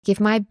If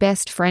my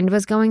best friend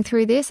was going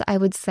through this, I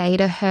would say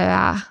to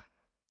her,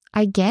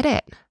 I get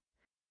it.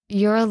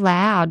 You're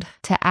allowed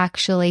to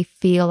actually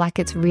feel like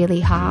it's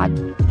really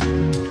hard.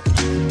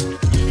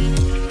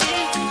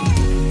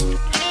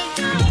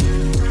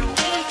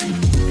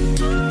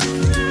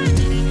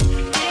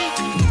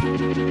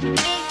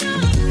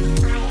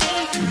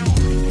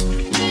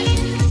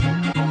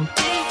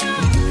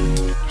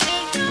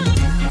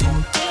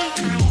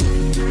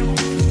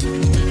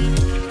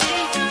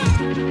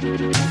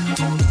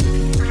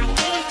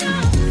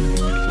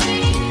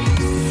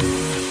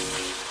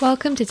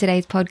 Welcome to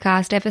today's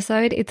podcast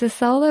episode. It's a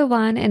solo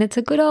one and it's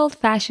a good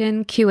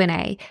old-fashioned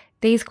Q&A.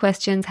 These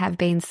questions have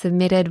been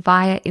submitted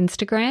via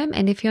Instagram,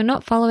 and if you're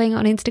not following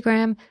on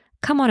Instagram,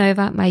 come on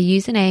over. My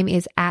username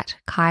is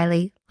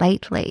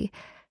 @KylieLately.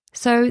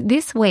 So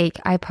this week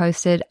I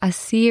posted a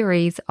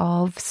series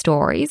of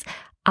stories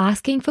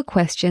asking for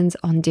questions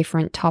on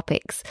different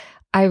topics.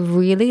 I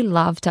really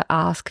love to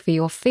ask for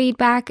your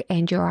feedback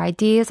and your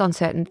ideas on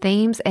certain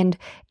themes, and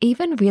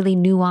even really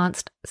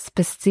nuanced,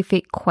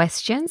 specific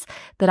questions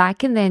that I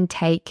can then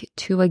take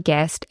to a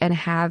guest and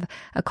have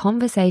a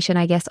conversation,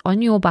 I guess,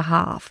 on your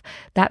behalf.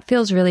 That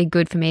feels really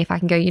good for me if I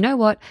can go, you know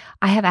what,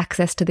 I have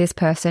access to this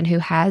person who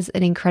has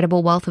an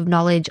incredible wealth of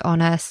knowledge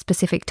on a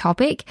specific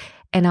topic,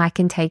 and I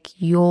can take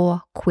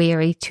your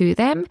query to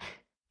them.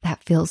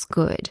 That feels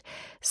good.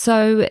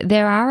 So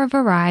there are a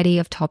variety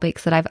of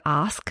topics that I've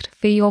asked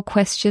for your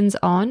questions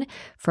on,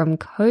 from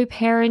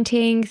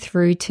co-parenting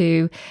through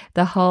to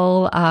the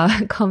whole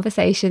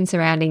conversation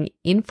surrounding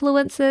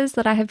influencers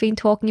that I have been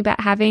talking about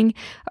having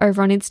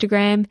over on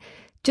Instagram,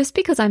 just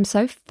because I'm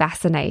so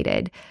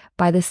fascinated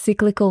by the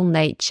cyclical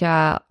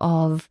nature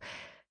of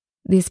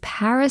this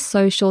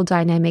parasocial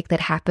dynamic that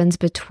happens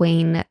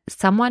between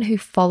someone who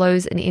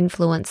follows an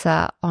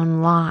influencer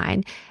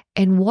online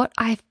and what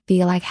I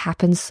feel like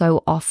happens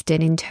so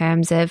often in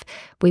terms of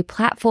we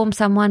platform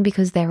someone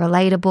because they're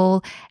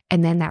relatable,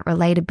 and then that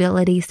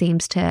relatability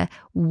seems to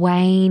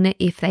wane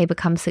if they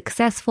become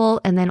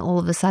successful, and then all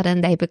of a sudden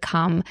they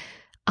become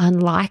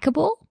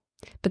unlikable.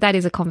 But that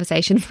is a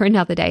conversation for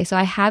another day. So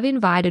I have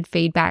invited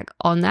feedback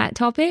on that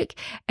topic,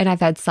 and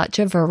I've had such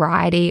a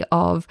variety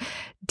of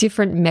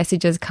different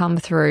messages come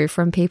through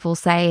from people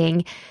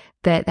saying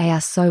that they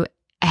are so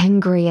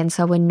angry and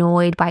so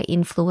annoyed by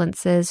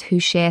influencers who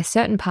share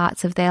certain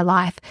parts of their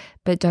life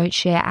but don't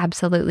share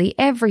absolutely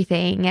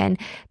everything. And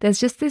there's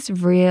just this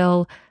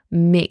real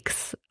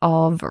mix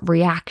of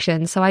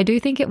reactions. So I do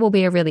think it will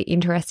be a really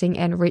interesting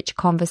and rich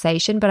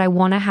conversation, but I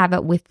want to have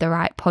it with the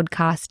right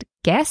podcast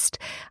guest.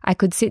 I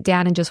could sit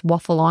down and just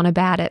waffle on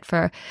about it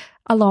for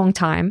a long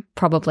time,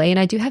 probably. And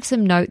I do have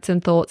some notes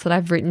and thoughts that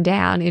I've written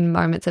down in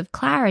moments of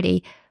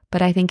clarity,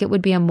 but I think it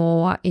would be a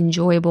more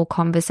enjoyable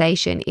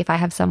conversation if I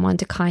have someone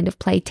to kind of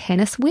play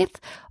tennis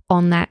with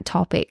on that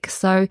topic.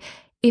 So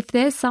if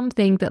there's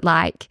something that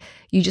like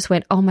you just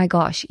went, oh my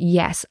gosh,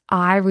 yes,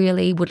 I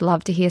really would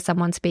love to hear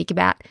someone speak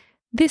about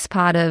this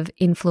part of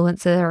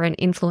influencer and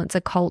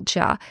influencer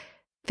culture,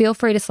 feel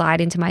free to slide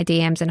into my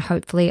DMs and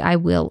hopefully I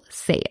will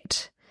see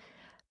it.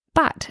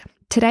 But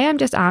today I'm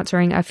just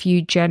answering a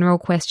few general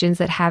questions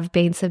that have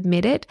been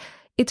submitted.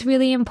 It's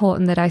really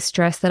important that I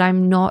stress that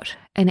I'm not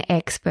an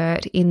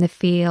expert in the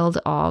field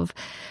of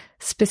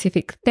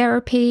specific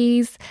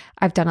therapies.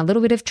 I've done a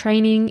little bit of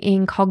training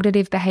in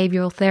cognitive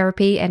behavioral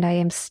therapy and I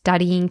am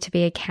studying to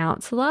be a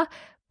counselor,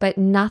 but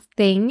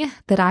nothing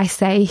that I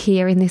say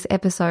here in this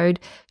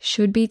episode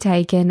should be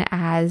taken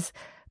as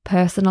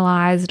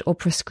personalized or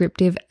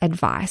prescriptive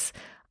advice.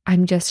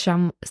 I'm just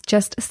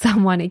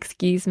someone,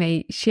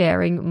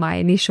 sharing my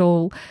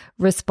initial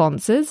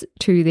responses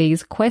to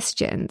these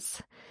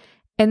questions.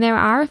 And there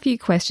are a few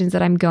questions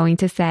that I'm going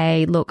to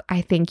say, look,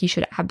 I think you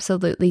should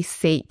absolutely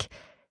seek,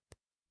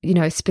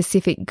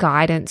 specific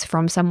guidance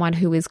from someone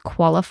who is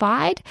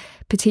qualified,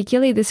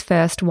 particularly this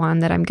first one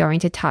that I'm going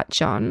to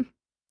touch on.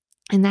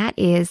 And that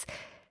is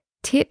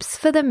tips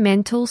for the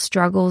mental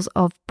struggles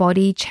of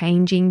body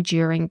changing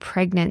during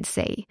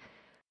pregnancy.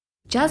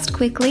 Just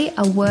quickly,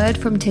 a word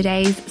from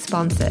today's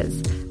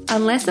sponsors.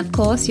 Unless, of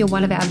course, you're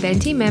one of our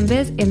Venti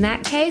members, in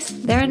that case,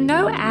 there are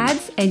no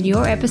ads and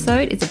your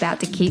episode is about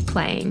to keep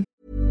playing.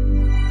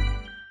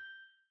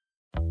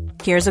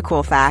 Here's a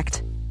cool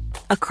fact.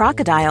 A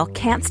crocodile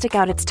can't stick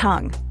out its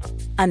tongue.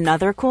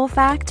 Another cool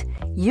fact,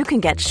 you can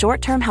get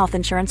short-term health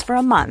insurance for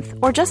a month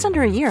or just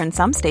under a year in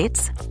some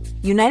states.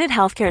 United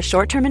Healthcare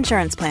short-term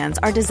insurance plans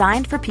are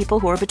designed for people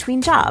who are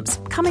between jobs,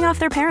 coming off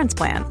their parents'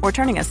 plan, or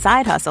turning a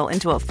side hustle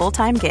into a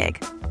full-time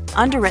gig.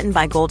 Underwritten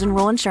by Golden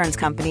Rule Insurance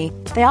Company,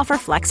 they offer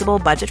flexible,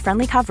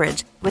 budget-friendly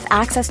coverage with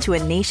access to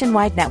a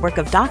nationwide network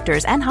of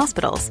doctors and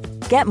hospitals.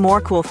 Get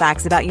more cool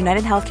facts about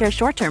United Healthcare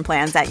short-term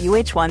plans at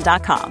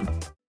uh1.com.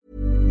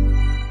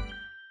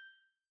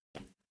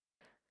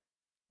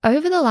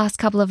 Over the last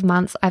couple of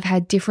months, I've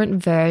had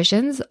different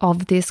versions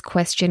of this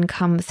question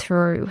come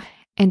through,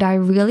 and I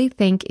really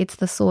think it's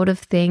the sort of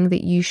thing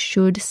that you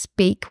should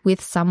speak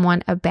with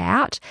someone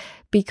about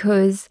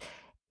because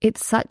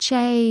it's such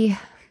a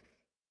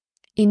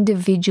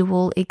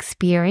individual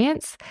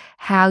experience,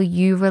 how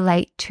you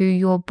relate to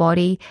your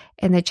body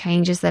and the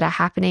changes that are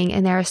happening.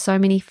 And there are so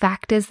many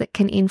factors that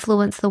can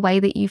influence the way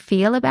that you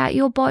feel about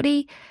your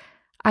body.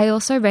 I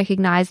also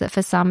recognize that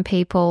for some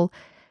people,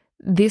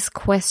 this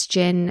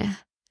question,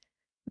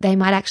 they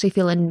might actually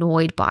feel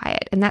annoyed by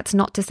it. And that's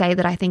not to say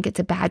that I think it's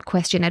a bad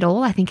question at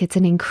all. I think it's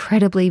an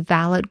incredibly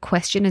valid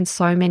question, and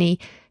so many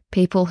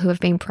people who have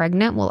been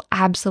pregnant will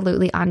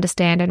absolutely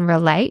understand and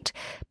relate.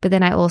 But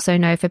then I also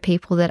know for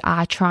people that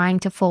are trying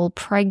to fall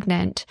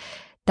pregnant,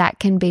 that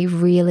can be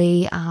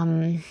really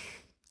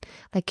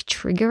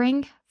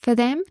triggering for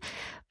them.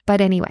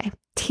 But anyway,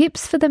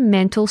 tips for the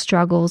mental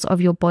struggles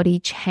of your body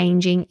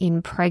changing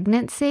in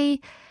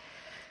pregnancy.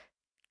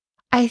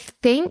 I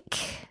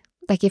think,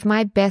 if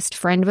my best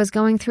friend was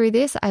going through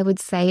this, I would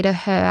say to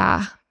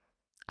her,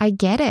 I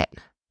get it.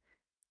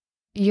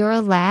 You're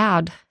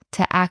allowed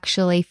to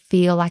actually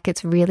feel like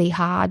it's really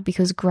hard,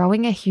 because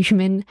growing a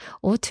human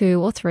or 2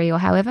 or 3 or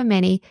however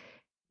many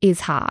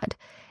is hard.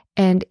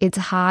 And it's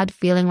hard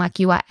feeling like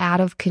you are out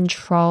of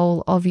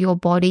control of your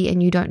body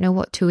and you don't know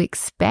what to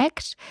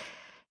expect.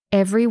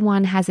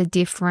 Everyone has a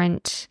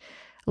different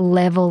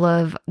level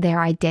of their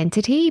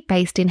identity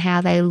based in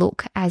how they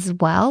look as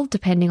well,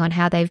 depending on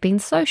how they've been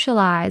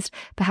socialized,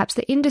 perhaps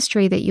the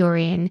industry that you're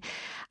in.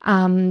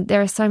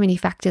 There are so many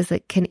factors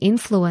that can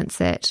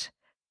influence it,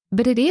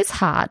 but it is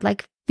hard.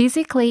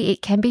 Physically,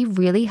 it can be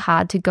really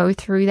hard to go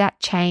through that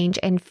change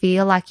and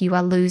feel like you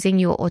are losing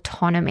your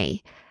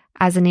autonomy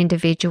as an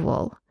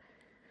individual.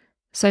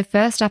 So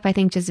first up, I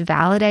think just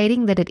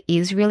validating that it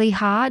is really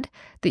hard,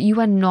 that you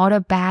are not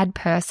a bad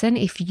person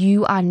if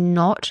you are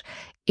not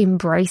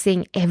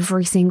embracing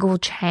every single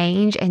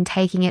change and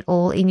taking it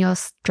all in your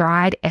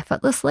stride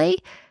effortlessly.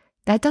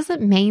 That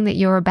doesn't mean that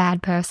you're a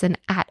bad person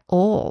at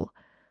all.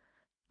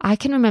 I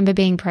can remember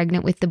being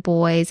pregnant with the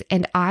boys,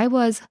 and I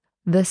was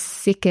the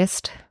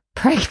sickest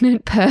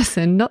pregnant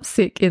person, not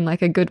sick in a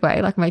good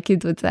way, like my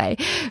kids would say,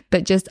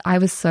 but just I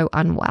was so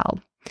unwell.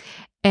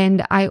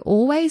 And I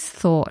always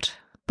thought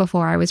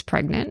before I was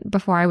pregnant,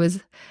 before I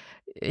was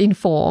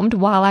informed,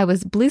 while I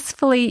was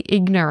blissfully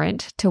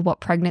ignorant to what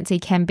pregnancy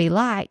can be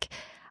like,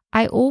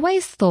 I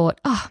always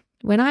thought,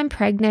 when I'm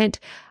pregnant,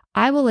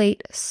 I will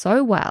eat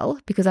so well,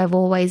 because I've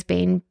always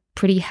been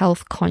pretty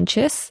health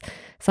conscious,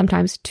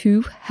 sometimes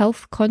too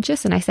health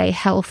conscious, and I say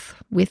health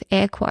with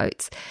air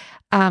quotes.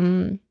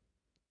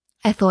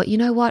 I thought, you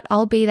know what,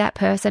 I'll be that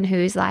person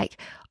who's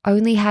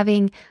only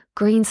having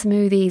green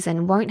smoothies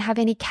and won't have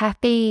any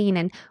caffeine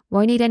and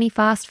won't eat any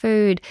fast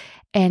food.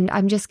 And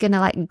I'm just going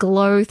to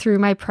glow through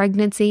my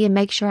pregnancy and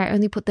make sure I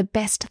only put the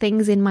best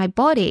things in my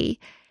body.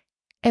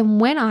 And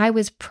when I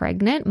was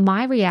pregnant,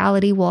 my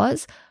reality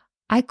was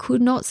I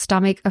could not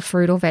stomach a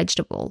fruit or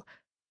vegetable.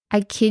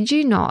 I kid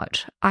you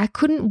not. I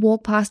couldn't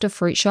walk past a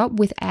fruit shop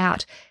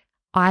without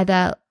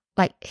either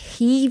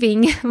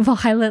heaving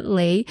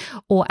violently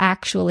or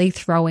actually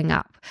throwing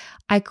up.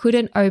 I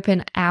couldn't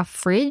open our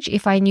fridge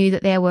if I knew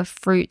that there were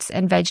fruits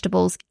and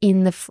vegetables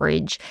in the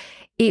fridge.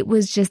 It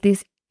was just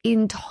this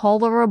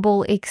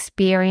intolerable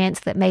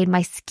experience that made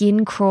my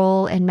skin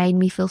crawl and made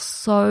me feel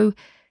so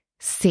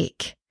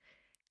sick.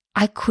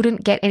 I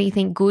couldn't get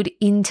anything good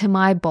into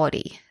my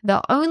body.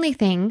 The only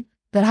thing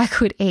that I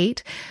could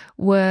eat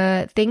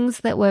were things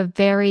that were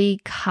very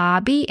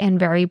carby and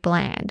very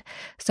bland.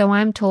 So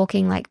I'm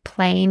talking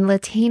plain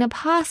Latina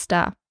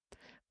pasta,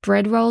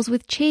 bread rolls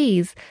with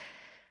cheese,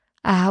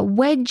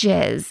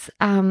 wedges,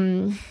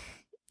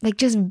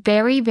 just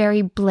very,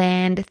 very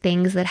bland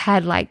things that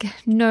had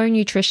no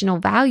nutritional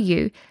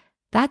value.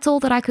 That's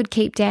all that I could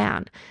keep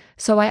down.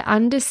 So I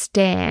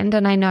understand,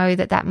 and I know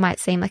that that might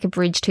seem like a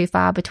bridge too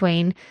far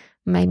between,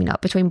 maybe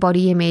not between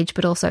body image,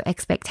 but also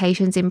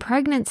expectations in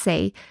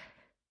pregnancy.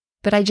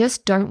 But I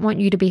just don't want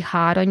you to be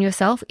hard on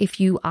yourself if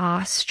you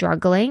are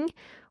struggling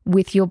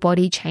with your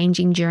body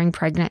changing during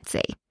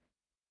pregnancy.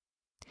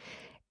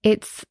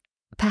 It's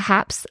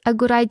perhaps a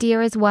good idea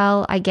as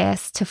well, I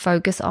guess, to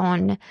focus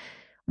on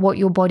what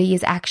your body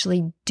is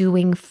actually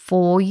doing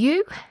for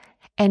you.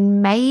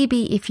 And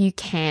maybe if you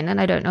can, and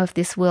I don't know if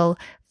this will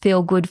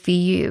feel good for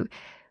you,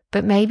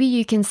 but maybe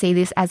you can see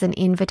this as an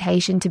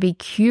invitation to be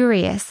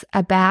curious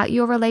about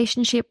your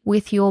relationship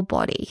with your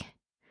body.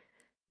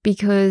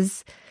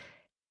 Because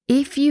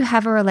if you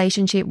have a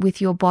relationship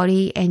with your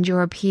body and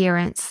your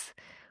appearance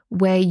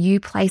where you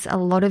place a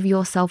lot of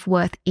your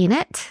self-worth in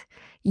it,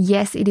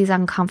 yes, it is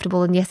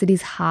uncomfortable, and yes, it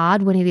is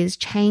hard when it is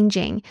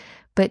changing,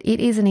 but it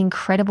is an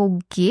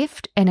incredible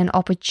gift and an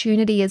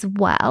opportunity as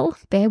well.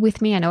 Bear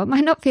with me, I know it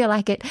might not feel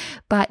like it,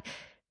 but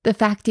the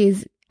fact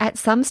is, at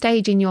some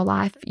stage in your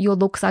life, your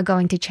looks are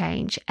going to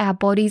change. Our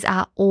bodies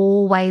are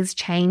always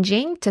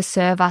changing to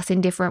serve us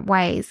in different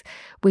ways.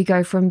 We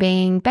go from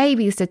being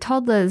babies to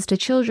toddlers to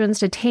children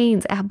to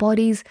teens. Our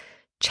bodies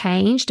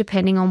change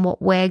depending on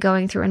what we're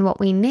going through and what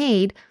we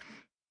need.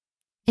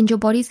 And your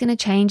body's going to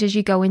change as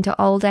you go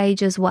into old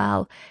age as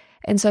well.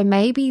 And so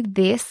maybe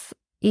this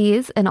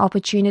is an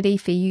opportunity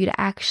for you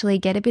to actually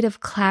get a bit of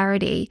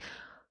clarity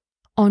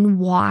on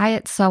why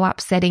it's so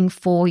upsetting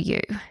for you.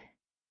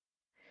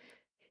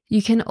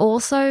 You can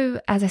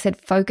also, as I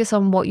said, focus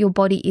on what your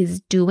body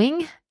is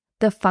doing,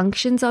 the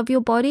functions of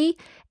your body,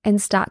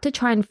 and start to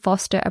try and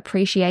foster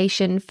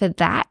appreciation for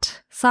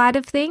that side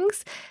of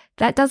things.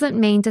 That doesn't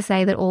mean to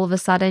say that all of a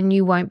sudden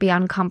you won't be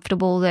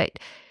uncomfortable, that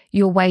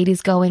your weight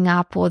is going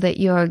up, or that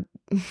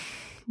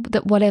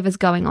that whatever's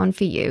going on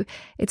for you.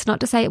 It's not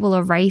to say it will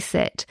erase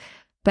it,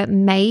 but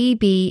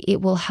maybe it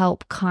will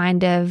help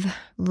kind of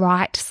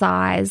right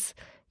size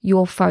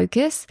your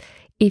focus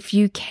if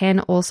you can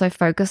also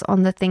focus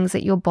on the things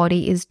that your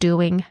body is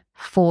doing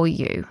for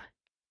you.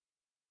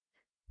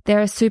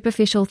 There are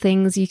superficial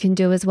things you can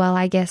do as well,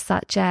 I guess,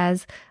 such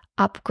as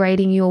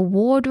upgrading your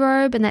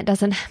wardrobe. And that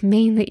doesn't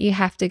mean that you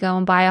have to go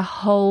and buy a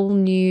whole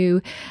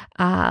new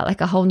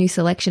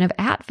selection of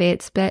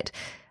outfits, but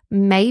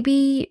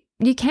maybe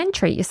you can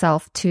treat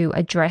yourself to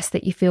a dress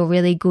that you feel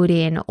really good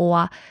in,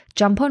 or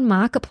jump on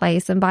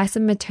Marketplace and buy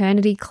some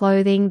maternity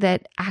clothing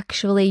that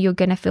actually you're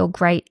going to feel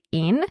great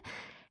in.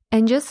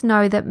 And just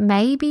know that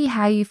maybe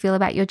how you feel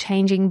about your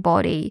changing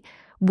body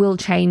will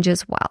change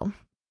as well.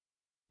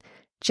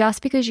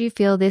 Just because you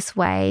feel this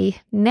way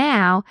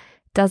now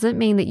doesn't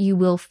mean that you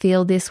will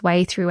feel this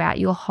way throughout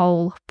your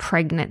whole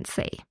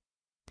pregnancy.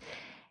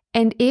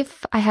 And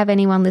if I have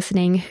anyone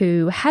listening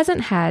who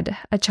hasn't had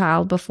a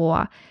child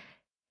before,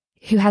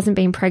 who hasn't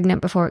been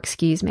pregnant before,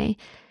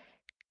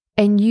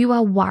 and you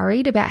are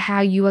worried about how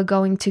you are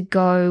going to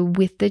go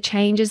with the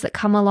changes that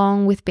come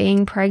along with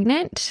being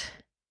pregnant,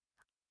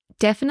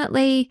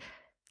 definitely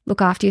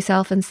look after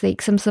yourself and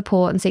seek some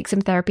support and seek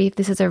some therapy if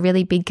this is a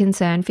really big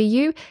concern for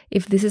you,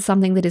 if this is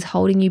something that is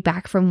holding you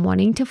back from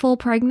wanting to fall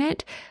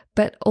pregnant.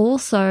 But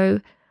also,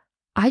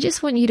 I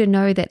just want you to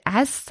know that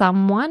as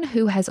someone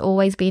who has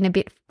always been a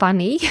bit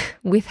funny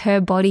with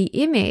her body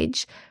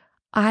image,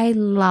 I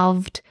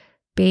loved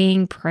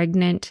being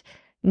pregnant.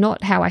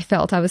 Not how I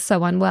felt, I was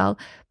so unwell,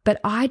 but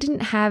I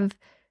didn't have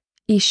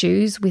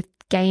issues with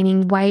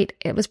gaining weight.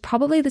 It was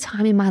probably the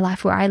time in my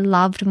life where I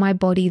loved my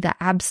body the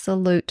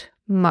absolute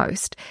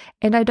most.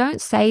 And I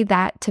don't say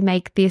that to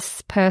make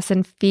this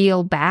person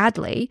feel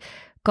badly.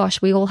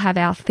 Gosh, we all have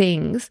our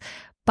things,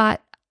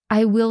 but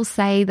I will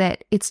say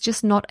that it's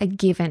just not a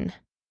given.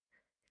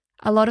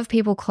 A lot of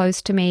people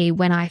close to me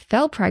when I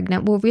fell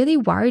pregnant were really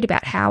worried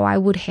about how I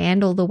would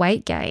handle the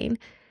weight gain.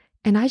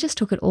 And I just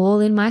took it all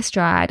in my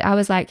stride. I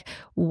was like,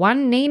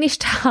 one Neenish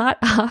tart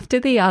after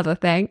the other,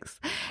 thanks.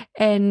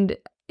 And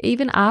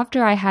even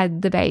after I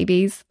had the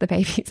babies,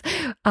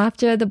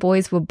 after the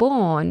boys were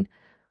born,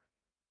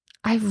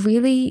 I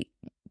really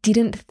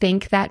didn't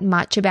think that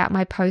much about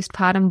my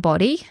postpartum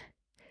body.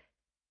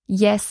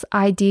 Yes,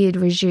 I did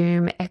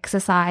resume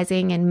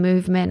exercising and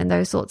movement and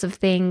those sorts of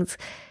things.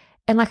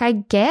 And I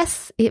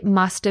guess it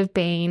must have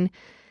been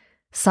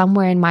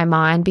somewhere in my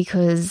mind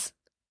because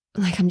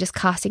I'm just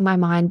casting my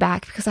mind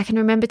back, because I can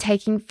remember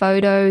taking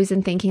photos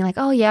and thinking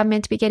oh yeah, I'm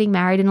meant to be getting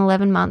married in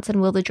 11 months and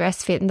will the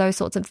dress fit and those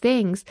sorts of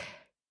things.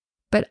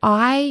 But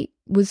I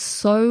was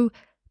so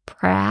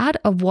proud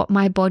of what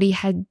my body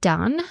had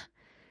done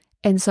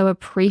and so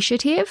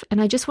appreciative.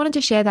 And I just wanted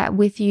to share that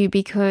with you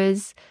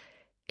because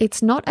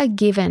it's not a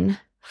given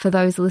for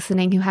those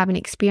listening who haven't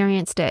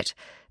experienced it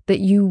that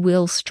you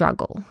will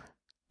struggle,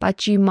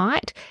 but you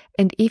might.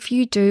 And if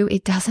you do,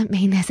 it doesn't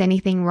mean there's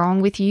anything wrong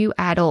with you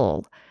at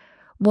all.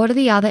 What are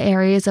the other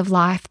areas of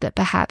life that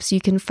perhaps you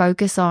can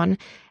focus on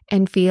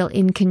and feel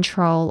in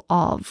control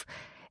of?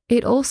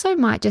 It also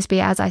might just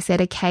be, as I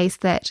said, a case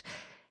that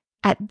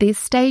at this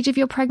stage of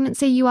your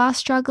pregnancy you are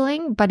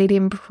struggling, but it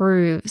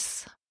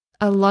improves.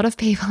 A lot of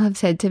people have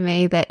said to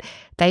me that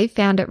they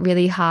found it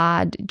really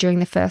hard during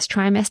the first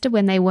trimester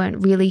when they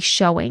weren't really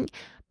showing,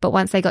 but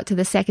once they got to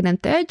the second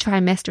and third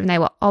trimester and they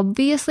were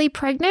obviously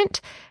pregnant,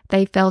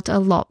 they felt a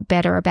lot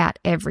better about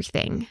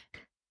everything.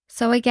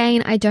 So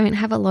again, I don't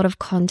have a lot of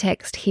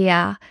context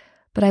here,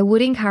 but I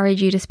would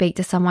encourage you to speak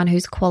to someone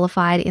who's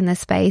qualified in the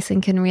space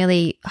and can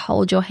really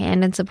hold your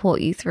hand and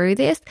support you through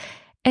this.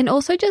 And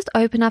also just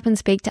open up and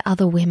speak to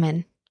other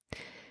women.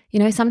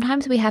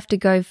 Sometimes we have to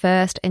go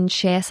first and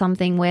share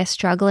something we're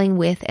struggling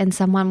with, and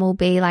someone will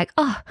be like,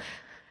 oh,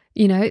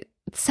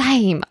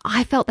 same.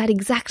 I felt that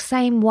exact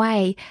same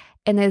way.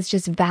 And there's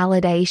just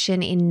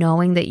validation in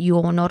knowing that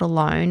you're not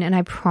alone. And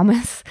I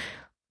promise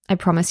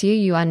you,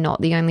 you are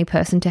not the only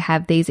person to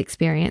have these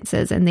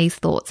experiences and these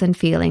thoughts and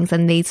feelings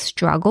and these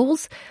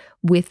struggles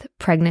with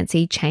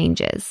pregnancy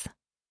changes.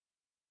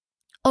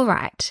 All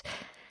right.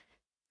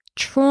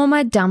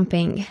 Trauma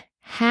dumping.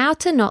 How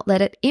to not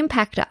let it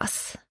impact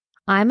us.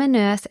 I'm a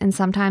nurse and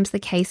sometimes the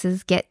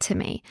cases get to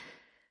me.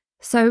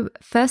 So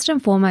first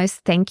and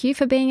foremost, thank you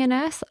for being a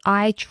nurse.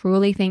 I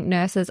truly think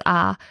nurses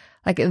are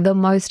the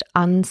most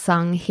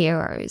unsung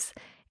heroes.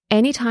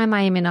 Anytime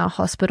I am in a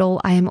hospital,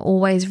 I am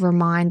always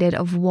reminded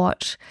of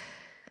what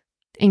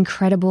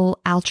incredible,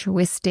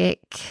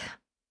 altruistic,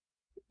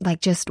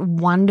 just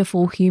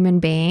wonderful human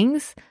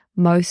beings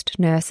most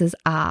nurses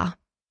are.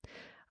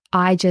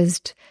 I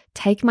just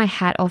take my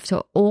hat off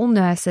to all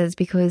nurses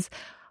because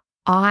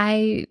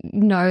I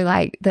know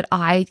like that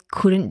I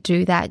couldn't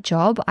do that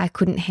job. I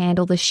couldn't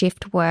handle the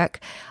shift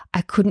work.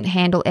 I couldn't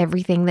handle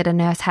everything that a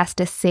nurse has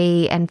to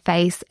see and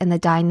face and the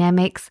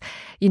dynamics,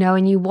 you know,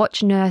 and you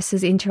watch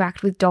nurses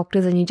interact with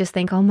doctors and you just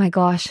think, oh my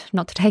gosh,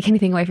 not to take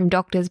anything away from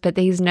doctors, but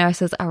these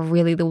nurses are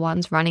really the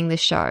ones running the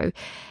show.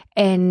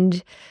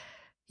 And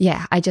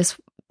yeah,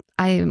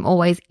 I am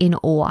always in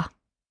awe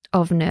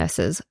of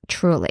nurses,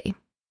 truly.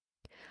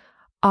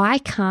 I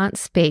can't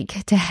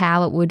speak to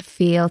how it would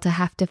feel to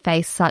have to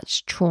face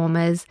such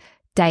traumas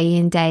day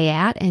in, day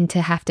out, and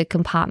to have to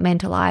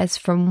compartmentalize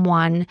from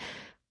one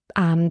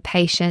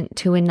patient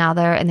to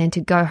another, and then to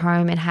go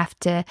home and have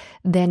to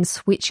then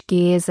switch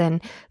gears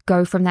and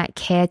go from that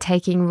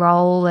caretaking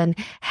role. And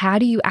how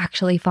do you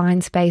actually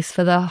find space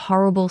for the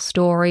horrible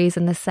stories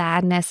and the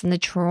sadness and the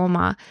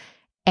trauma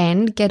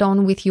and get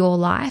on with your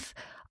life?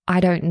 I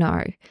don't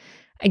know.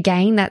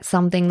 Again, that's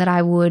something that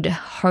I would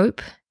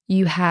hope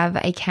you have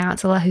a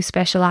counselor who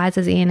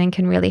specializes in and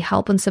can really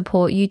help and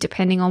support you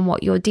depending on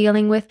what you're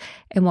dealing with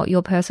and what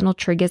your personal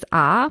triggers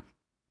are.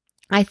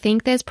 I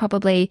think there's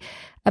probably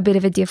a bit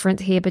of a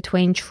difference here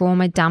between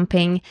trauma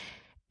dumping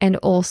and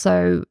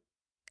also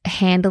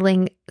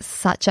handling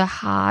such a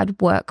hard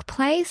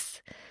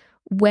workplace.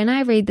 When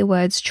I read the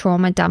words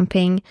trauma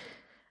dumping,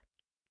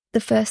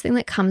 the first thing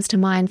that comes to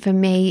mind for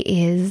me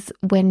is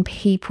when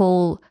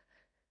people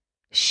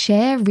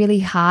share really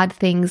hard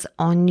things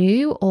on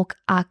you or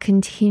are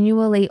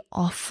continually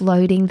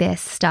offloading their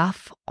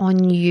stuff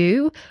on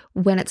you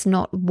when it's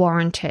not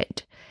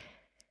warranted.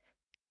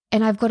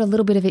 And I've got a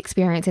little bit of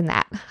experience in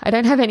that. I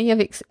don't have any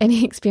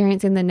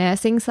experience in the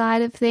nursing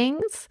side of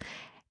things.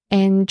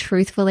 And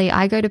truthfully,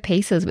 I go to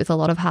pieces with a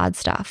lot of hard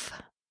stuff.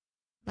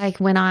 Like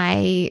when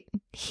I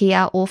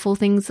hear awful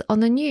things on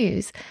the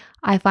news,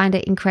 I find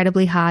it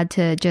incredibly hard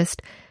to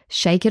just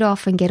shake it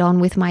off and get on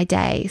with my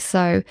day.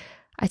 So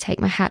I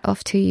take my hat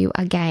off to you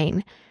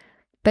again.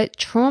 But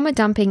trauma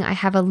dumping, I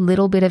have a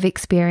little bit of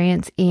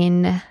experience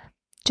in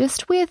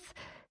just with,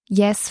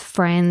 yes,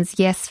 friends,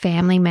 yes,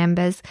 family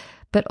members,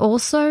 but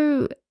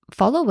also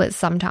followers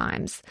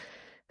sometimes.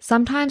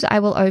 Sometimes I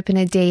will open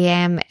a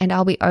DM and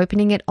I'll be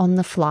opening it on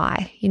the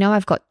fly. You know,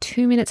 I've got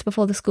 2 minutes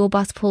before the school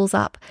bus pulls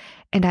up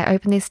and I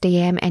open this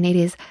DM and it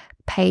is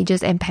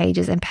pages and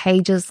pages and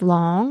pages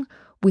long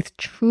with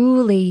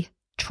truly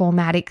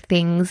traumatic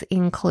things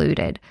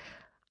included.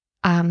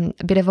 A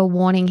bit of a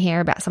warning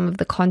here about some of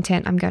the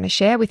content I'm going to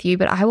share with you,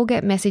 but I will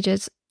get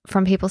messages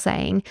from people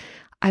saying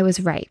I was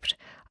raped.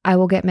 I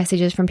will get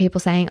messages from people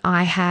saying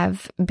I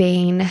have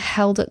been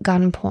held at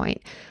gunpoint.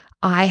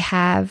 I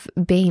have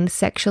been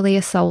sexually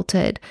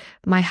assaulted.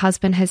 My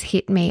husband has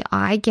hit me.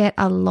 I get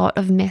a lot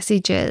of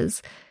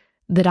messages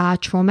that are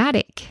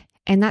traumatic.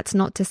 And that's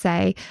not to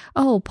say,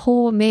 oh,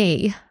 poor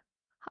me.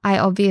 I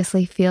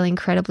obviously feel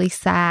incredibly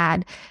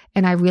sad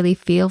and I really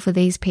feel for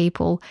these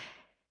people.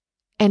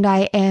 And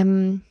I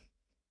am,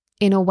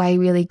 in a way,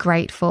 really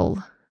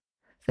grateful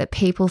that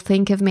people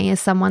think of me as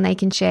someone they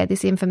can share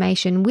this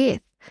information with.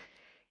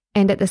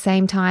 And at the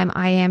same time,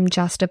 I am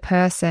just a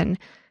person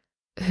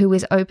who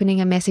is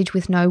opening a message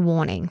with no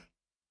warning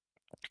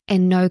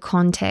and no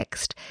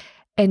context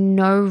and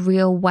no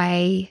real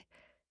way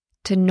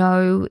to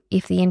know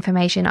if the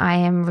information I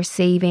am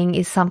receiving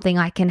is something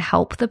I can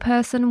help the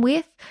person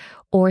with,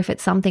 or if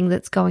it's something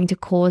that's going to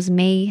cause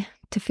me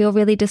to feel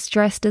really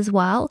distressed as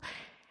well.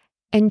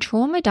 And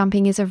trauma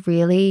dumping is a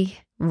really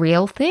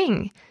real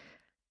thing.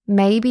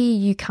 Maybe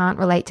you can't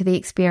relate to the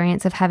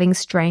experience of having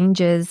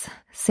strangers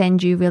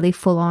send you really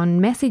full-on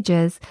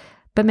messages,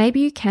 but maybe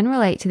you can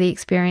relate to the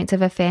experience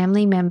of a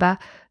family member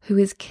who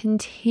is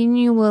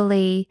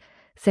continually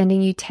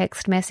sending you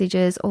text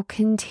messages or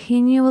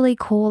continually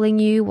calling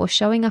you or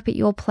showing up at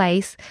your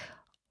place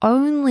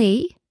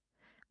only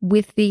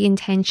with the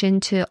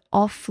intention to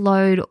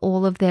offload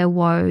all of their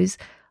woes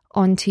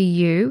onto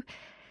you.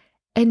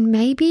 And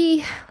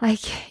maybe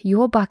like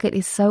your bucket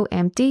is so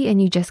empty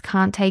and you just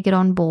can't take it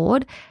on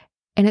board.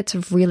 And it's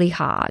really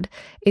hard.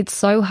 It's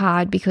so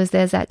hard because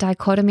there's that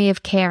dichotomy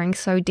of caring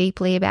so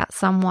deeply about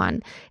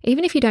someone,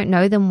 even if you don't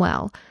know them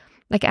well.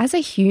 Like as a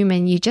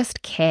human, you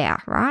just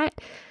care, right?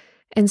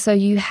 And so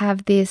you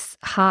have this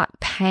heart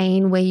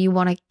pain where you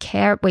want to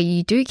care, where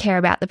you do care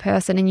about the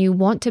person and you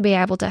want to be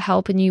able to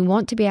help and you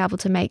want to be able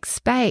to make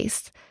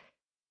space.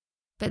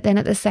 But then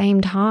at the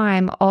same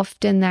time,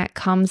 often that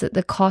comes at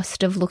the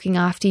cost of looking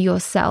after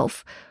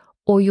yourself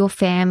or your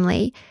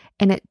family.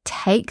 And it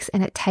takes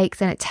and it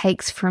takes and it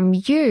takes from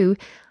you.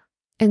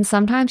 And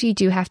sometimes you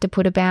do have to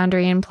put a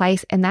boundary in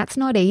place, and that's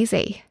not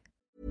easy.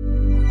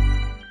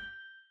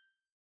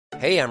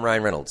 Hey, I'm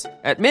Ryan Reynolds.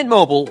 At Mint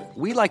Mobile,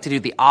 we like to do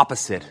the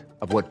opposite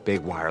of what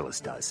Big Wireless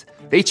does.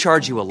 They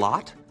charge you a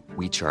lot.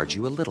 We charge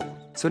you a little.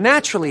 So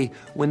naturally,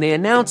 when they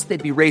announced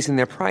they'd be raising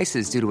their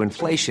prices due to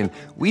inflation,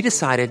 we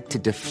decided to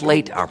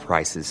deflate our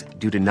prices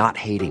due to not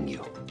hating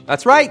you.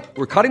 That's right.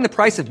 We're cutting the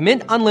price of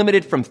Mint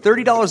Unlimited from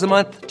 $30 a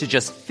month to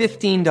just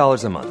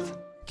 $15 a month.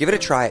 Give it a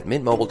try at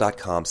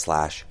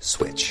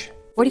mintmobile.com/switch.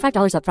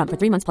 $45 up front for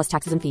 3 months plus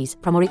taxes and fees.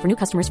 Promo rate for new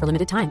customers for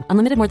limited time.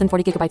 Unlimited more than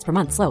 40 gigabytes per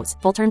month slows.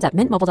 Full terms at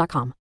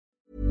mintmobile.com.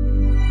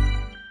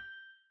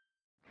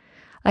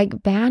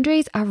 Like,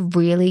 boundaries are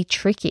really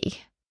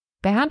tricky.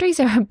 Boundaries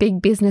are a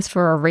big business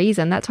for a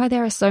reason. That's why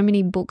there are so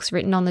many books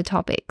written on the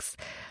topics.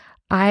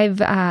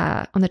 I've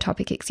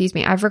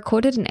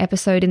recorded an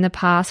episode in the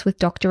past with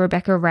Dr.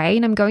 Rebecca Ray,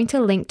 and I'm going to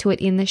link to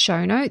it in the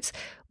show notes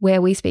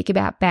where we speak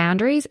about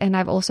boundaries. And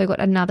I've also got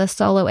another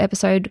solo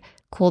episode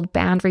called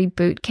Boundary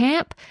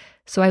Bootcamp.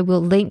 So I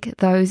will link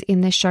those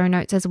in the show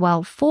notes as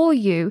well for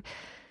you.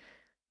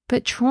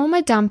 But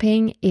trauma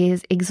dumping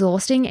is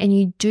exhausting, and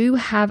you do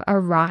have a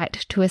right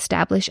to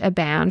establish a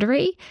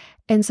boundary.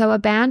 And so a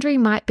boundary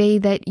might be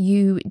that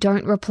you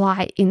don't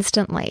reply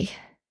instantly,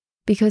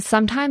 because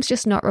sometimes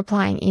just not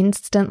replying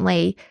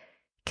instantly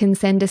can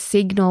send a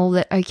signal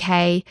that,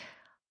 okay,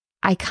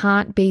 I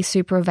can't be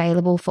super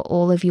available for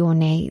all of your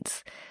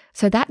needs.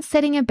 So that's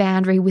setting a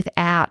boundary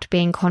without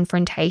being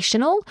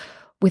confrontational,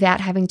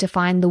 without having to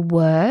find the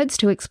words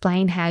to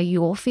explain how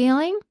you're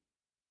feeling.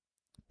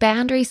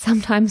 Boundaries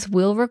sometimes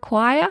will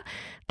require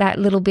that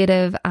little bit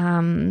of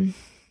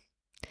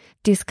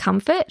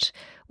discomfort,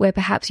 where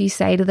perhaps you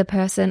say to the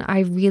person,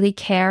 I really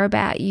care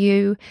about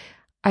you.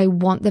 I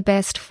want the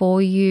best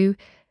for you,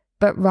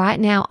 but right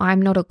now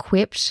I'm not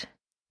equipped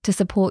to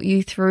support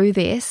you through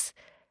this.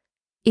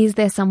 Is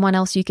there someone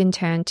else you can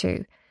turn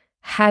to?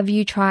 Have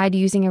you tried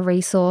using a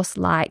resource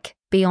like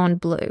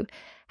Beyond Blue?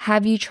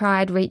 Have you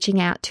tried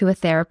reaching out to a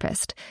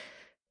therapist?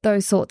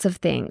 Those sorts of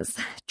things.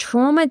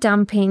 Trauma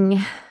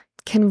dumping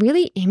can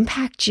really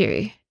impact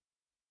you.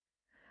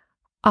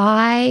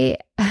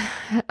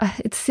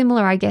 It's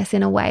similar, I guess,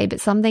 in a way, but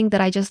something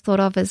that I just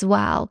thought of as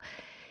well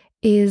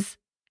is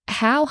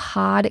how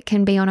hard it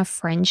can be on a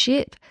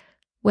friendship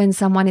when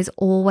someone is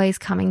always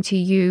coming to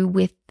you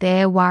with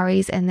their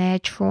worries and their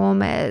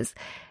traumas,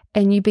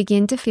 and you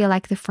begin to feel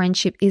like the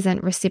friendship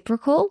isn't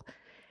reciprocal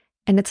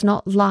and it's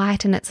not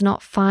light and it's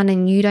not fun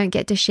and you don't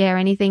get to share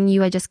anything.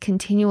 You are just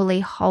continually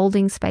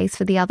holding space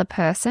for the other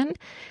person.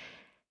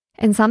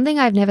 And something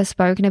I've never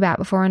spoken about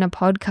before in a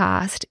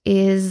podcast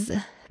is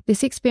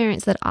this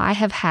experience that I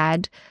have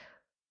had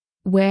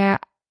where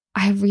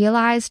I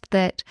realized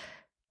that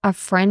a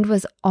friend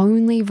was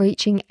only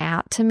reaching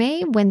out to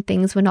me when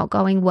things were not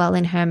going well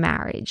in her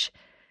marriage.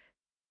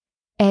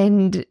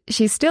 And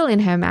she's still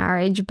in her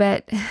marriage,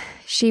 but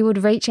she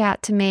would reach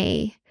out to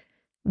me,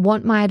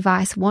 want my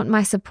advice, want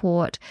my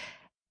support.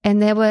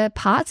 And there were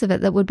parts of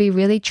it that would be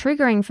really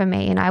triggering for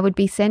me. And I would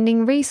be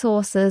sending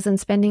resources and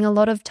spending a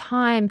lot of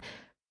time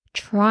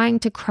trying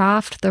to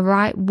craft the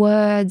right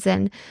words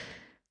and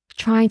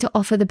trying to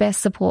offer the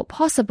best support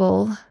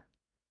possible.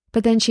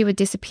 But then she would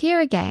disappear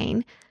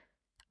again,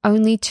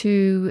 only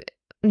to,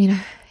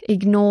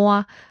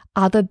 ignore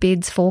other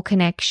bids for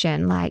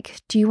connection. Like,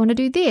 do you want to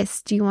do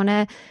this? Do you want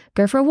to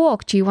go for a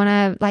walk? Do you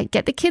want to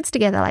get the kids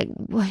together?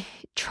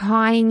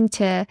 Trying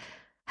to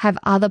have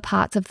other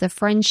parts of the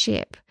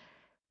friendship.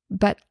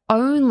 But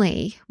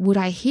only would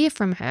I hear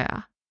from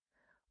her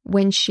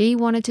when she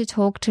wanted to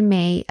talk to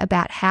me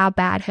about how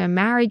bad her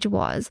marriage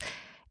was.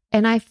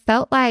 And I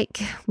felt like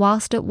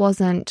whilst it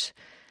wasn't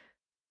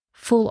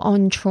full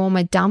on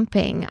trauma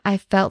dumping, I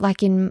felt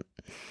like and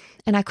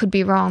I could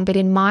be wrong, but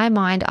in my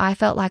mind, I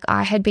felt like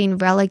I had been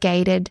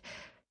relegated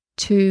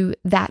to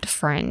that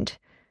friend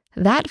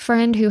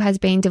who has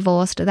been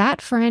divorced,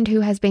 that friend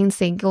who has been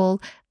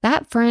single,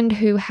 that friend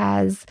who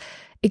has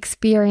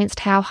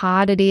experienced how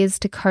hard it is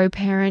to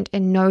co-parent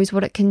and knows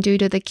what it can do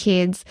to the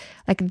kids.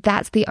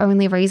 That's the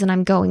only reason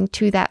I'm going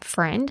to that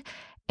friend.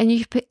 And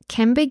you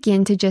can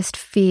begin to just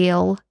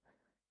feel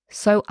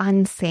so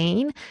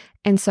unseen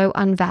and so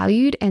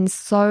unvalued and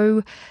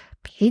so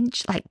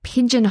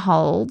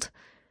pigeonholed.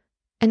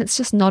 And it's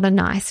just not a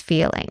nice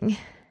feeling.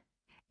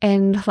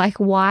 And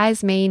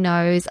wise me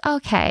knows,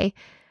 okay,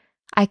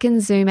 I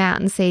can zoom out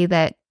and see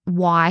that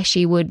why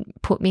she would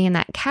put me in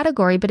that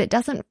category, but it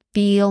doesn't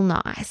feel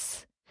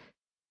nice.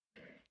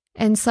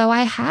 And so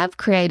I have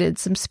created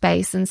some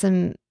space and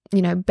some,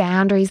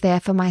 boundaries there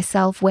for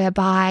myself,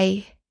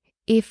 whereby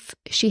if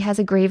she has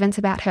a grievance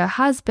about her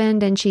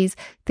husband and she's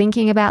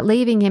thinking about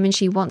leaving him and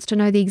she wants to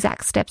know the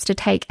exact steps to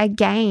take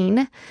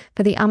again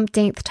for the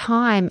umpteenth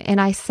time,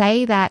 and I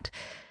say that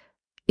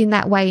in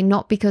that way,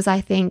 not because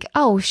I think,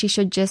 she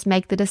should just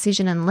make the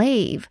decision and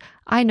leave.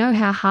 I know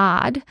how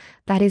hard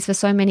that is for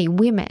so many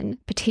women,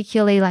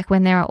 particularly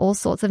when there are all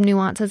sorts of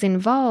nuances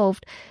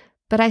involved.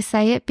 But I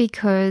say it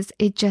because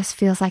it just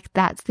feels like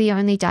that's the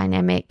only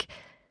dynamic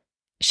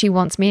she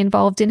wants me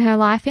involved in her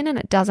life in, and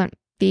it doesn't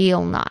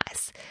feel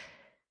nice.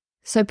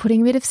 So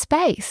putting a bit of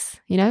space,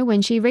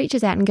 when she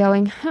reaches out and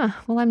going,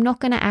 I'm not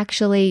going to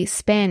actually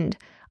spend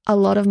a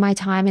lot of my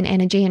time and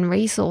energy and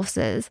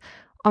resources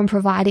on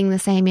providing the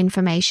same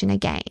information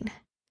again.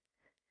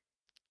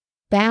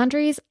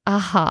 Boundaries are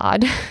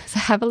hard, so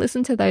have a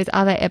listen to those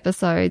other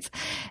episodes.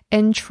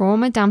 And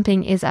trauma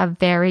dumping is a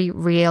very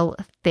real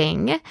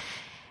thing.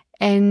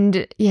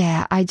 And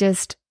yeah, I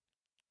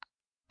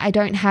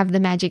don't have the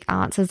magic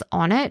answers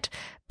on it,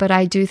 but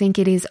I do think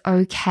it is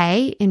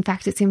okay. In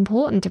fact, it's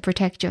important to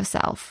protect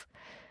yourself.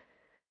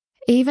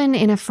 Even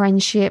in a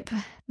friendship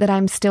that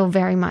I'm still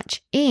very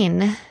much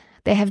in,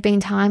 there have been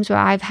times where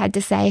I've had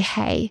to say,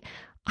 hey,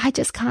 I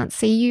just can't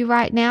see you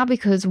right now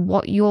because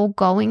what you're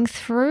going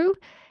through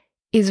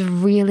is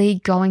really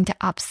going to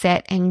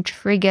upset and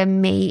trigger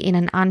me in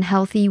an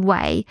unhealthy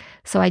way.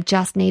 So I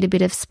just need a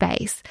bit of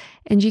space.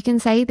 And you can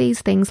say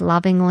these things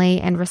lovingly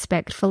and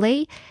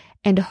respectfully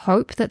and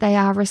hope that they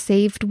are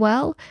received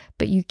well,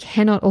 but you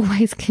cannot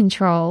always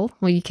control,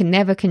 or you can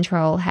never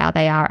control how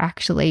they are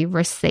actually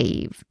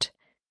received.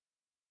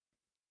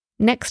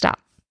 Next up,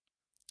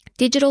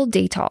 digital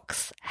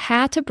detox,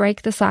 how to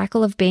break the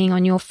cycle of being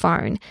on your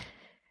phone.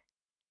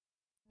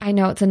 I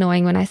know it's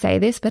annoying when I say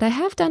this, but I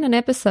have done an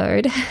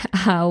episode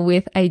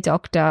with a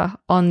doctor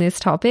on this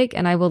topic,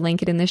 and I will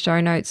link it in the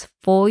show notes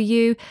for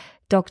you.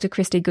 Dr.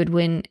 Christy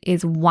Goodwin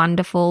is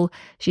wonderful.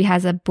 She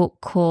has a book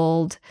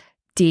called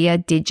Dear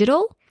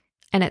Digital,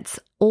 and it's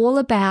all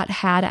about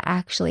how to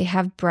actually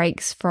have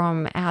breaks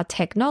from our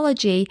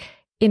technology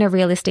in a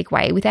realistic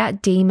way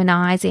without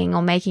demonizing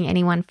or making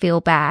anyone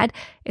feel bad.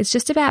 It's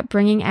just about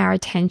bringing our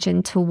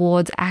attention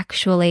towards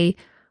actually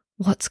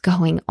what's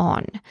going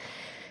on.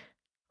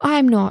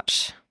 I'm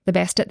not the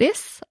best at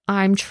this.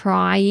 I'm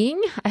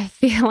trying. I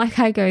feel like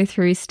I go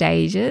through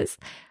stages.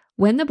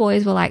 When the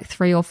boys were like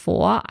 3 or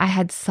 4, I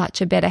had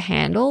such a better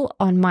handle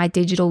on my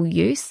digital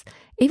use,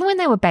 even when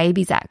they were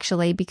babies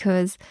actually,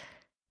 because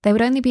they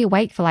would only be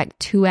awake for like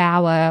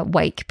 2-hour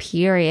wake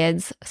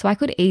periods. So I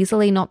could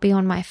easily not be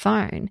on my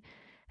phone.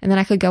 And then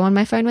I could go on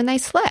my phone when they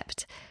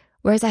slept.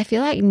 Whereas I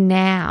feel like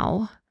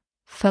now,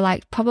 for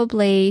like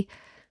probably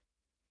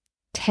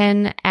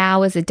 10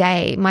 hours a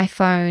day, my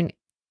phone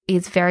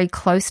is very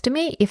close to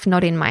me, if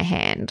not in my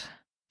hand.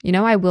 You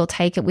know, I will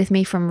take it with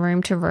me from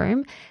room to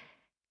room,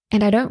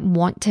 and I don't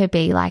want to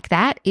be like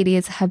that. It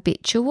is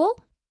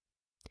habitual.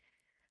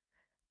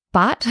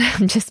 But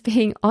I'm just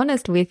being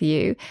honest with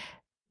you,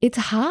 it's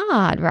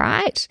hard,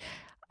 right?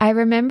 I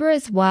remember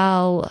as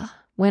well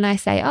when I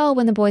say, oh,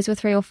 when the boys were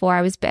 3 or 4,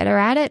 I was better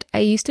at it. I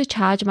used to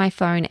charge my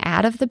phone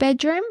out of the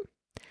bedroom,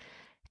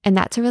 and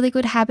that's a really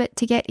good habit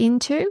to get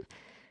into.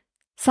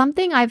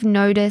 Something I've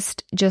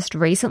noticed just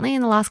recently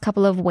in the last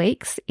couple of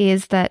weeks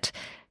is that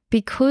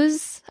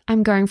because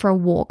I'm going for a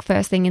walk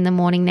first thing in the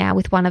morning now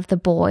with one of the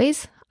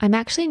boys, I'm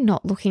actually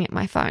not looking at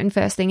my phone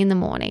first thing in the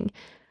morning.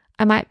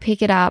 I might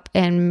pick it up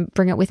and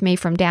bring it with me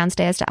from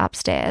downstairs to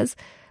upstairs,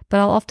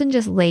 but I'll often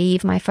just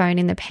leave my phone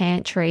in the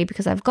pantry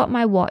because I've got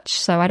my watch,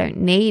 so I don't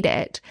need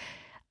it.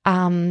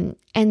 And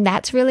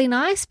that's really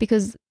nice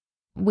because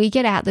we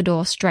get out the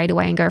door straight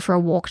away and go for a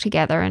walk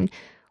together, and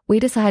we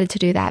decided to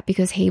do that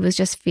because he was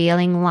just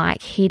feeling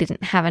like he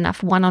didn't have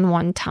enough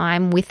one-on-one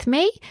time with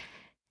me,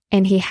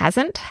 and he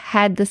hasn't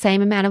had the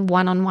same amount of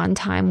one-on-one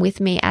time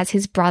with me as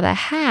his brother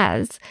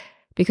has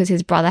because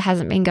his brother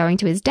hasn't been going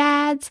to his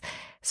dad's,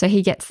 so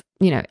he gets,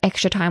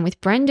 extra time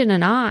with Brendan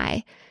and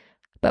I.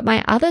 But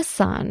my other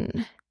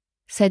son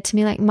said to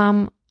me like,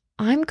 Mum,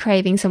 I'm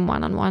craving some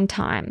one-on-one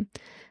time.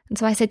 And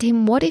so I said to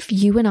him, what if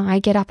you and I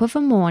get up of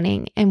a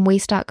morning and we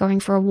start going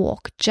for a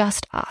walk,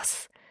 just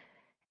us?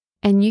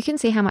 And you can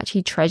see how much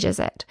he treasures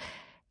it.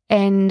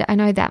 And I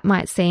know that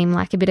might seem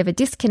like a bit of a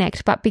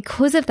disconnect, but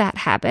because of that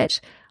habit,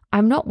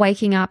 I'm not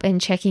waking up and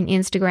checking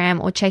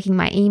Instagram or checking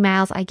my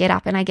emails. I get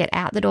up and I get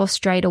out the door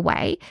straight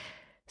away.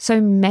 So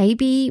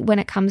maybe when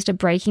it comes to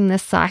breaking the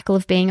cycle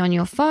of being on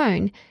your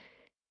phone,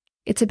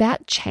 it's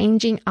about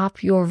changing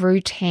up your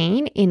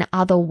routine in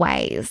other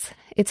ways.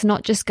 It's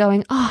not just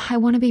going, oh, I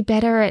want to be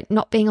better at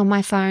not being on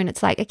my phone.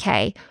 It's like,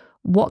 okay,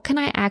 what can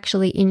I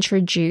actually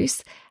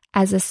introduce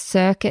as a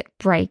circuit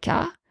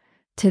breaker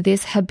to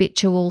this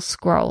habitual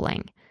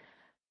scrolling?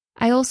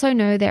 I also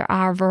know there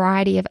are a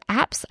variety of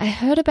apps. I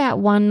heard about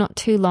one not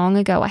too long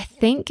ago. I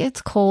think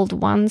it's called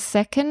 1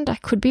 Second. I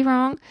could be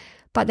wrong,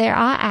 but there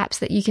are apps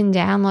that you can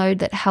download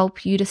that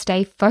help you to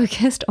stay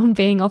focused on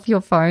being off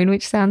your phone,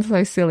 which sounds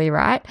so silly,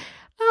 right?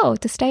 Oh,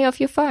 to stay off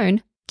your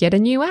phone, get a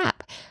new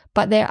app.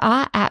 But there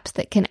are apps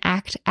that can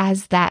act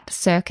as that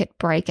circuit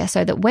breaker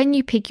so that when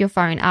you pick your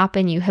phone up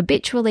and you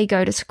habitually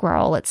go to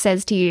scroll, it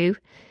says to you,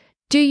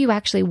 do you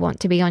actually want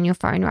to be on your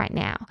phone right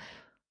now?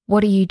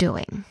 What are you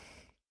doing?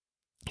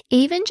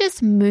 Even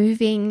just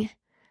moving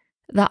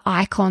the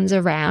icons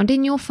around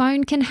in your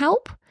phone can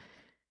help.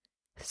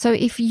 So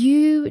if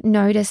you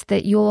notice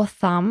that your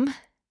thumb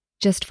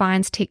just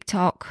finds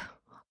TikTok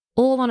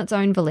all on its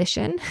own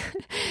volition,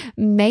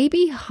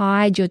 maybe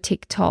hide your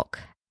TikTok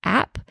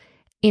app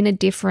in a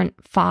different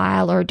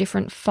file or a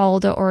different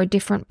folder or a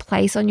different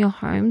place on your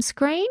home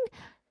screen,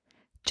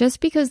 just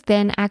because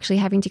then actually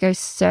having to go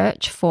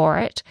search for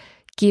it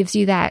gives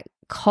you that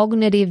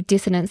cognitive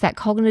dissonance, that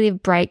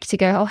cognitive break to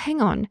go, oh,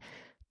 hang on,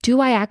 do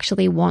I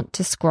actually want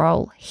to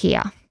scroll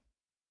here?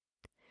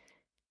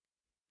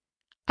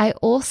 I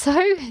also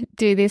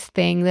do this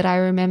thing that I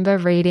remember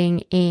reading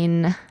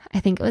in, I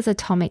think it was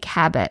Atomic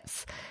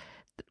Habits,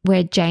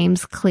 where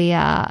James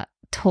Clear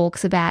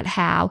talks about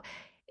how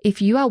if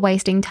you are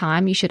wasting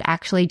time, you should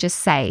actually just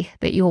say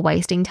that you're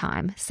wasting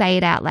time. Say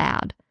it out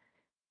loud.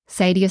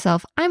 Say to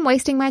yourself, I'm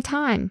wasting my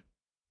time.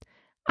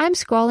 I'm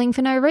scrolling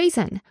for no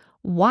reason.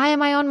 Why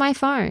am I on my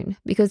phone?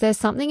 Because there's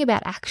something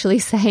about actually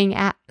saying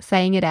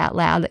it out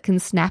loud that can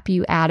snap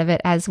you out of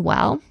it as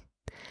well.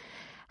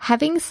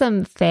 Having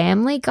some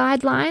family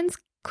guidelines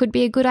could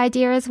be a good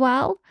idea as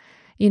well.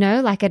 You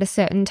know, like at a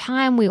certain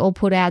time, we all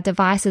put our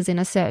devices in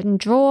a certain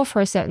drawer for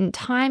a certain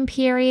time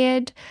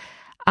period.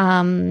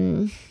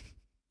 Yeah,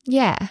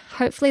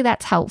 hopefully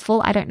that's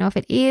helpful. I don't know if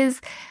it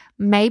is.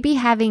 Maybe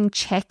having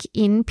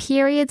check-in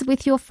periods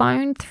with your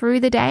phone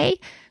through the day,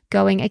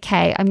 going,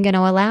 okay, I'm going to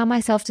allow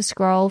myself to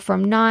scroll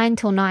from 9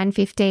 till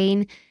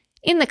 9:15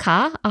 in the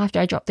car after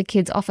I drop the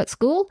kids off at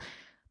school,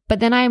 but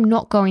then I am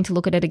not going to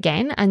look at it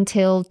again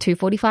until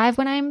 2:45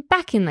 when I'm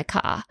back in the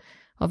car.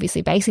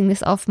 Obviously basing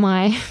this off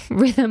my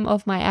rhythm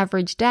of my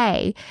average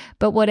day,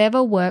 but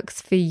whatever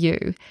works for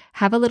you.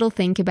 Have a little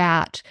think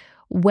about,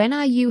 when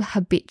are you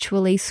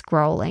habitually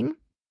scrolling?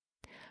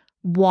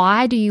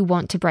 Why do you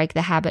want to break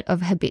the habit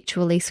of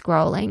habitually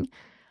scrolling?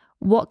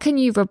 What can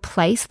you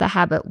replace the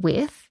habit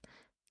with?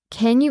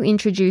 Can you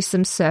introduce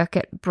some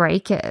circuit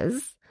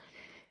breakers?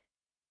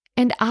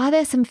 And are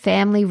there some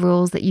family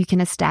rules that you can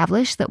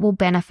establish that will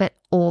benefit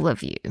all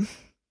of you?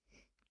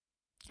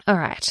 All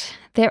right,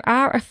 there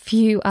are a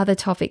few other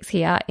topics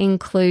here,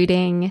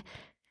 including,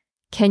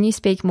 can you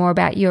speak more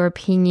about your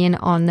opinion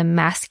on the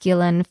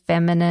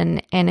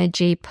masculine-feminine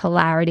energy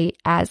polarity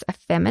as a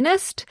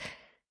feminist?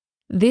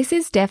 This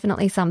is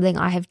definitely something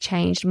I have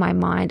changed my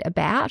mind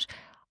about.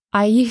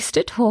 I used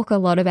to talk a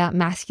lot about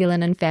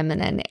masculine and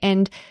feminine,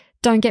 and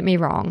don't get me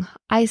wrong,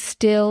 I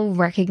still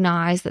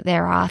recognize that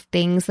there are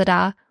things that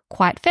are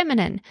quite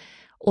feminine,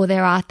 or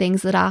there are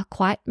things that are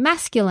quite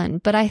masculine,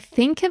 but I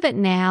think of it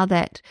now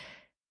that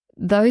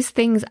those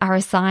things are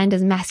assigned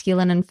as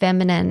masculine and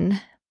feminine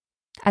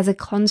as a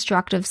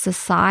construct of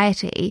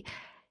society,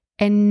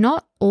 and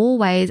not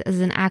always as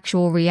an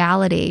actual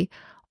reality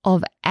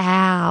of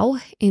our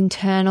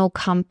internal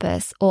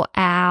compass or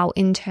our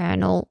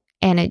internal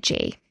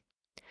energy.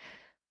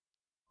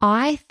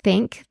 I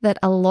think that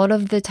a lot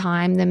of the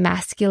time the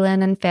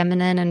masculine and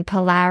feminine and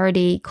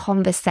polarity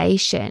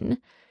conversation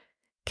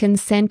can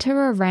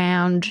center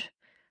around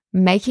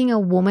making a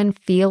woman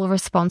feel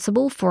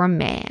responsible for a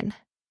man.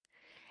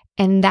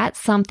 And that's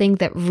something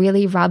that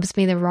really rubs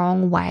me the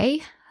wrong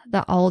way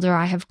the older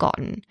I have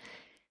gotten.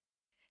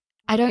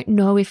 I don't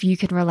know if you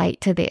can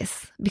relate to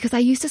this, because I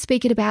used to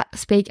speak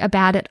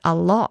about it a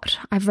lot.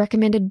 I've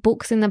recommended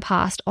books in the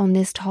past on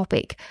this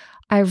topic.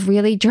 I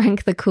really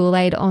drank the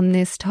Kool-Aid on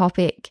this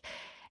topic.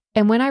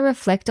 And when I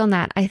reflect on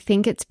that, I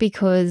think it's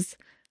because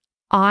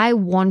I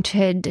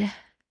wanted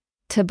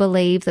to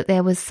believe that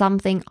there was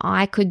something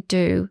I could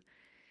do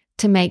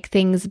to make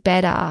things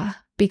better,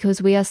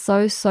 because we are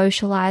so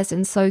socialized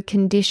and so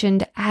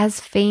conditioned as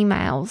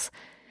females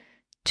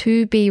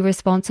to be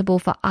responsible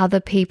for other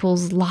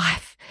people's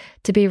life,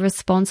 to be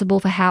responsible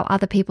for how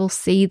other people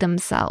see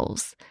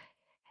themselves.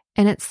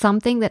 And it's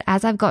something that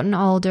as I've gotten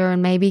older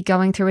and maybe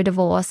going through a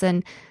divorce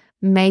and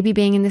maybe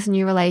being in this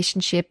new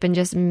relationship and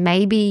just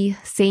maybe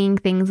seeing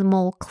things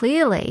more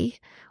clearly,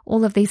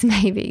 all of these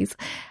maybes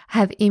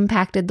have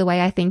impacted the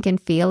way I think and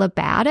feel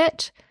about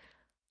it.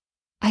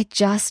 I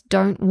just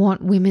don't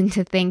want women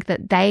to think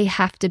that they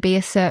have to be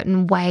a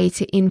certain way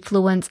to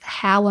influence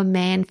how a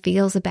man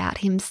feels about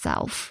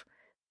himself.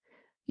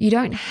 You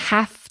don't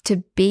have to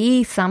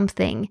be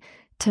something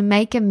to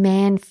make a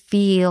man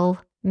feel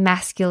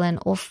masculine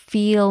or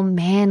feel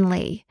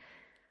manly.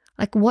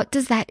 Like, what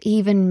does that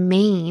even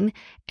mean?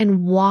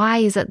 And why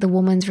is it the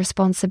woman's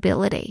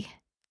responsibility?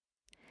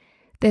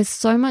 There's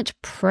so much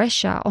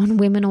pressure on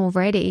women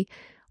already.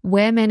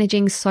 We're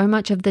managing so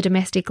much of the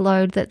domestic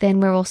load that then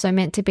we're also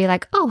meant to be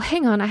like, oh,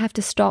 hang on, I have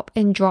to stop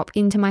and drop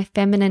into my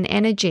feminine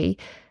energy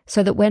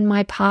so that when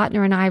my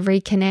partner and I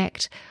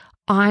reconnect,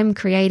 I'm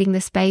creating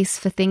the space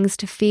for things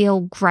to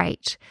feel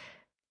great.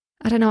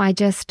 I don't know, I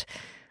just,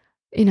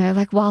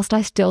 like, whilst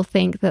I still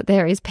think that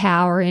there is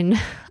power in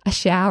a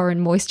shower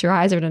and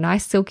moisturizer and a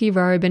nice silky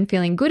robe and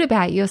feeling good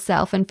about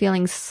yourself and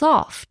feeling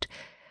soft,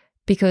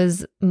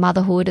 because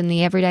motherhood and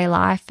the everyday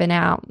life and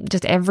our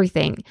just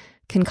everything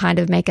can kind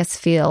of make us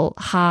feel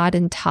hard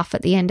and tough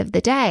at the end of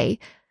the day.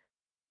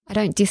 I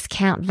don't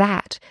discount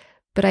that,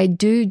 but I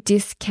do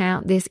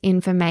discount this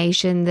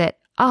information that,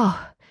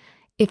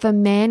 if a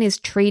man is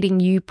treating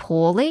you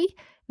poorly,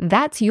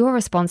 that's your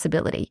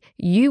responsibility.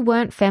 You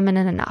weren't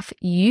feminine enough.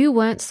 You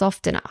weren't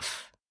soft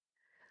enough.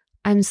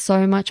 I'm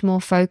so much more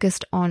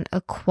focused on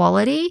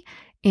equality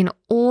in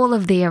all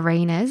of the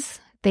arenas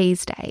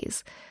these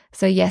days.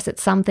 So yes,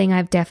 it's something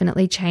I've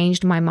definitely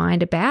changed my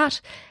mind about.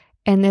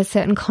 And there's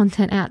certain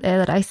content out there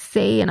that I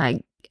see and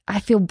I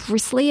feel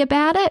bristly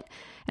about it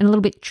and a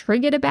little bit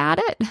triggered about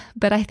it.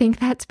 But I think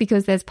that's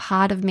because there's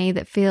part of me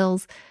that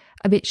feels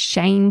a bit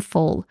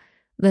shameful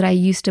that I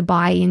used to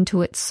buy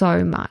into it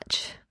so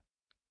much.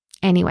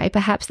 Anyway,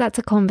 perhaps that's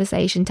a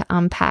conversation to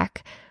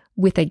unpack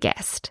with a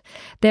guest.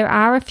 There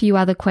are a few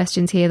other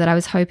questions here that I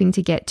was hoping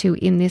to get to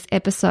in this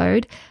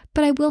episode,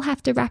 but I will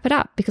have to wrap it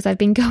up because I've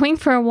been going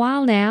for a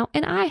while now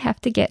and I have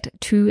to get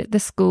to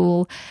the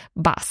school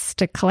bus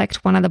to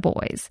collect one of the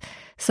boys.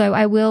 So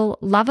I will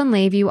love and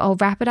leave you. I'll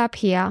wrap it up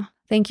here.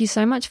 Thank you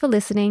so much for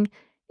listening.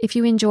 If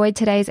you enjoyed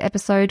today's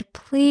episode,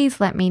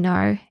 please let me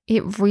know.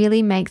 It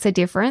really makes a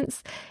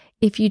difference.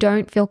 If you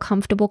don't feel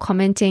comfortable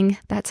commenting,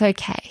 that's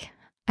okay.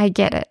 I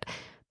get it.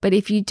 But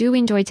if you do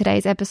enjoy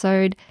today's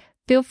episode,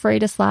 feel free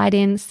to slide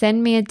in,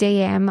 send me a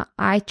DM.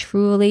 I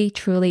truly,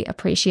 truly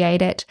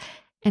appreciate it.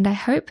 And I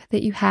hope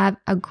that you have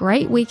a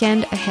great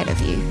weekend ahead of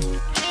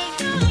you.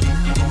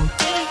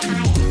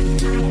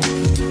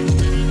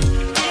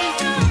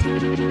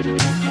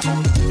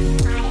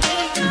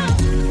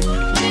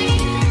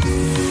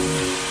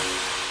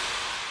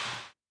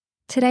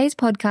 Today's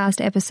podcast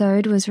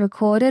episode was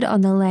recorded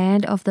on the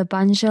land of the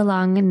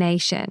Bundjalung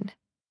Nation.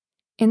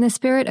 In the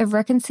spirit of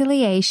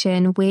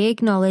reconciliation, we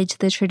acknowledge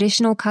the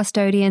traditional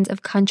custodians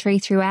of country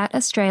throughout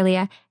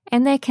Australia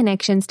and their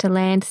connections to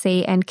land,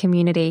 sea, and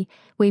community.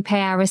 We pay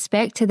our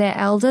respect to their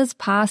elders,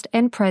 past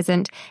and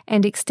present,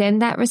 and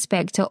extend that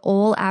respect to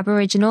all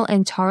Aboriginal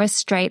and Torres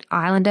Strait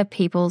Islander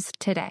peoples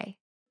today.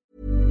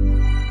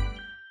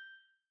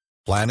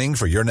 Planning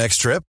for your next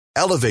trip?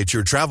 Elevate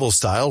your travel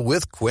style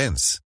with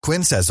Quince.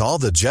 Quince has all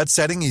the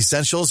jet-setting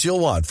essentials you'll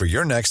want for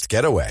your next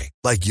getaway,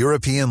 like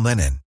European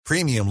linen,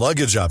 premium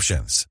luggage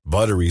options,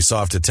 buttery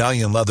soft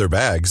Italian leather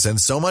bags, and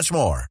so much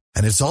more.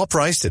 And it's all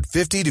priced at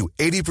 50 to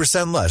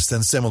 80% less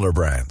than similar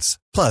brands.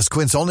 Plus,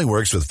 Quince only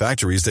works with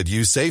factories that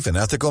use safe and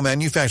ethical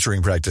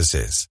manufacturing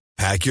practices.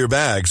 Pack your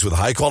bags with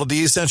high-quality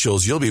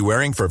essentials you'll be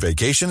wearing for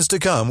vacations to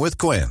come with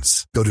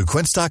Quince. Go to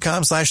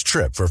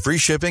quince.com/trip for free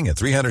shipping and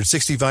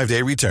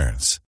 365-day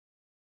returns.